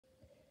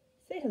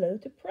Say hello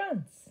to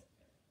Prance.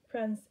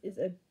 Prance is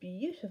a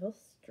beautiful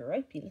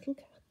stripy little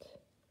cat.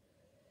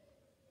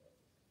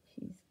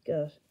 She's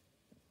got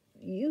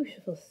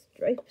beautiful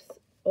stripes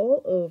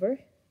all over,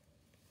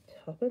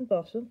 top and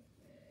bottom,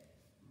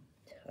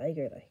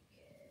 tiger-like,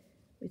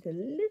 with a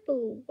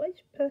little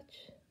white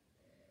patch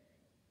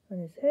on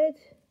his head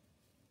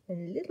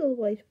and little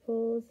white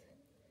paws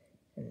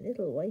and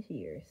little white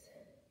ears.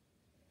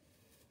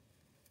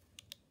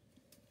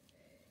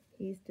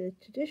 He's the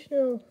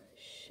traditional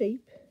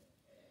shape,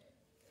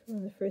 it's one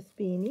of the first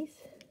beanies,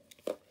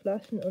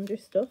 flat and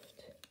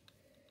understuffed.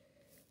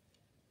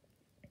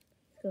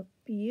 He's got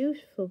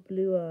beautiful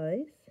blue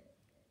eyes,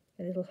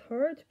 a little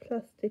hard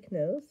plastic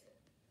nose,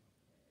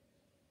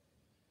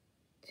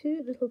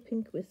 two little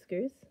pink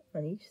whiskers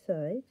on each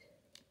side,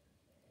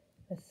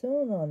 a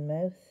sewn-on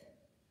mouth,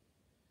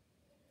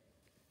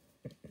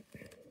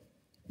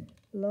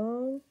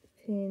 long,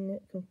 thin,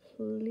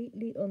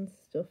 completely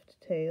unstuffed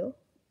tail.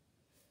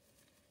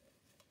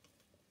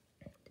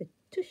 The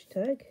tush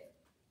tag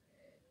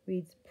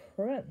reads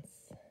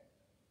Prance,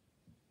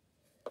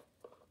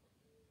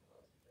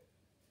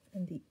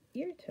 and the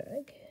ear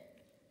tag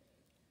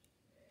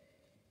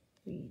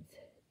reads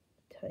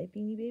Tie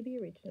Beanie Baby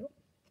Original.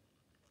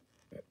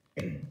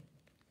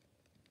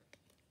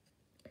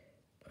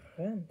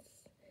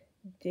 Prance,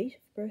 date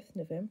of birth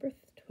November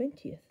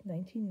 20th,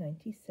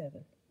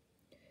 1997.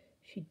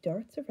 She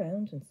darts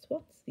around and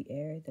swats the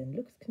air, then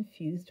looks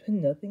confused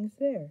when nothing's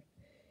there.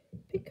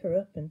 Pick her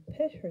up and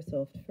pet her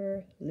soft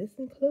fur.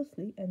 Listen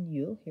closely and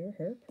you'll hear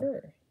her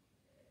purr.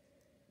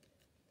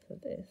 So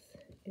this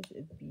is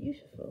a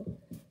beautiful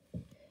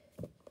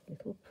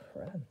little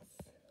Prance.